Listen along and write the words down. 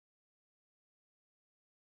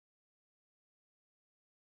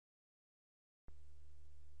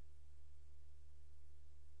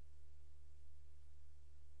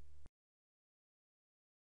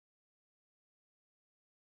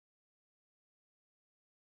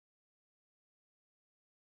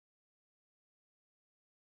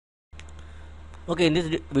Okay, in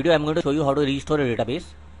this video I am going to show you how to restore a database.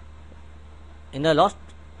 In the last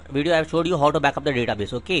video I have showed you how to backup the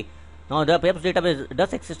database. Okay, now the PEPs database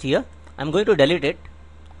does exist here. I am going to delete it.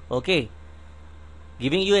 Okay,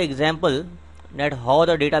 giving you an example that how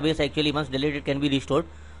the database actually once deleted can be restored.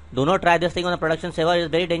 Do not try this thing on a production server, it is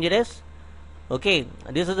very dangerous. Okay,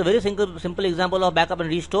 this is a very simple example of backup and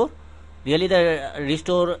restore. Really the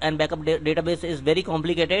restore and backup database is very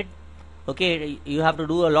complicated. Okay, you have to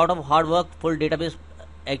do a lot of hard work. Full database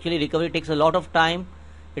actually recovery takes a lot of time.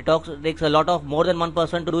 It takes a lot of more than one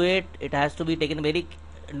person to do it. It has to be taken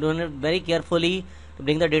very carefully to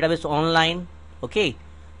bring the database online. Okay,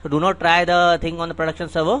 so do not try the thing on the production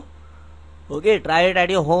server. Okay, try it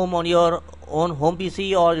at your home on your own home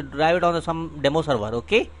PC or try it on some demo server.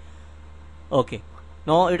 Okay.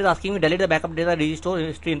 Now it is asking me delete the backup data restore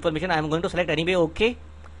history information. I am going to select anyway. Okay,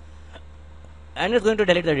 and it's going to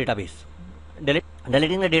delete the database.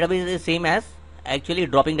 Deleting the database is same as actually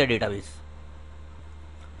dropping the database.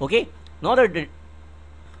 Okay, now the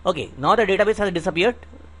database has disappeared.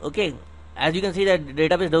 Okay, as you can see that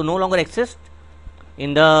database does no longer exist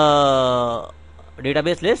in the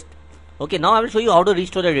database list. Okay, now I will show you how to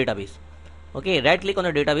restore the database. Okay, right click on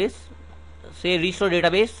the database, say restore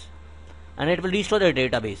database, and it will restore the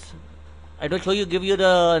database. It will give you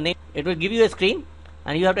the name. It will give you a screen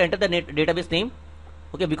and you have to enter the database name.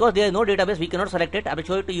 Okay, because there is no database we cannot select it. I will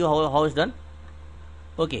show it to you how it's done.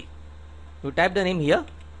 Okay, you type the name here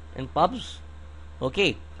in pubs.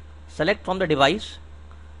 Okay, select from the device,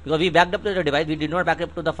 because we backed up to the device, we did not back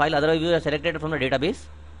up to the file, otherwise we were selected from the database.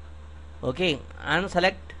 Okay, and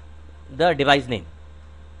select the device name.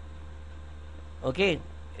 Okay,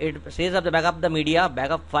 it says of the backup the media,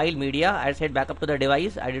 backup file media. I said backup to the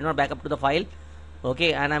device, I did not back up to the file.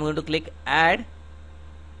 Okay, and I'm going to click add.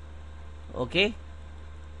 Okay,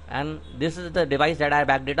 and this is the device that I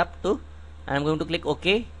backed it up to, and I'm going to click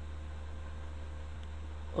OK.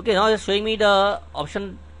 Okay, now it's showing me the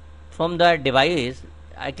option from the device.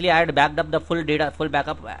 Actually I had backed up the full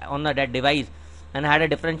backup on that device and had a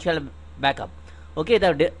differential backup. Okay,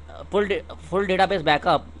 the full database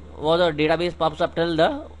backup was a database pops up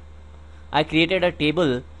till I created a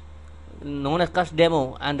table known as cust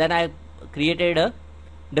demo, and then I created a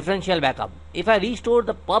differential backup. If I restore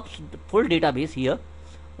the pubs full database here,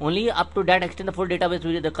 only up to that extent the full database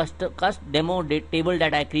with the cust demo table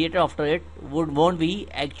that I created after it won't be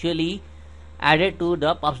actually added to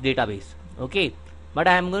the pubs database. Okay, but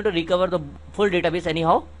I am going to recover the full database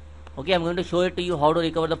anyhow. Okay, I am going to show it to you how to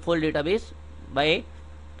recover the full database by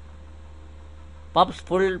pubs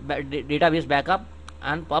full database backup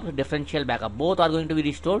and pubs differential backup. Both are going to be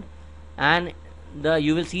restored, and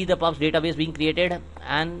you will see the pubs database being created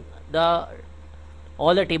and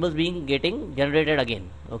all the tables getting generated again.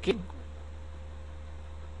 Okay,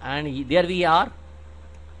 and there we are.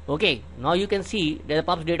 Okay, now you can see that the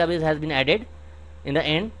pubs database has been added in the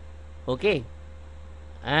end. Okay,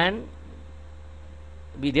 and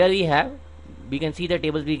we can see the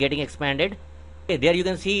tables be getting expanded. Okay, there you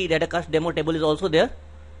can see that a cust demo table is also there.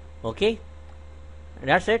 Okay,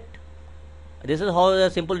 that's it. This is how the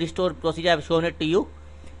simple restore procedure I have shown it to you.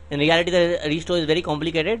 In reality the restore is very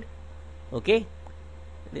complicated. Okay,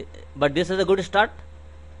 but this is a good start.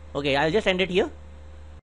 Okay, I'll just end it here.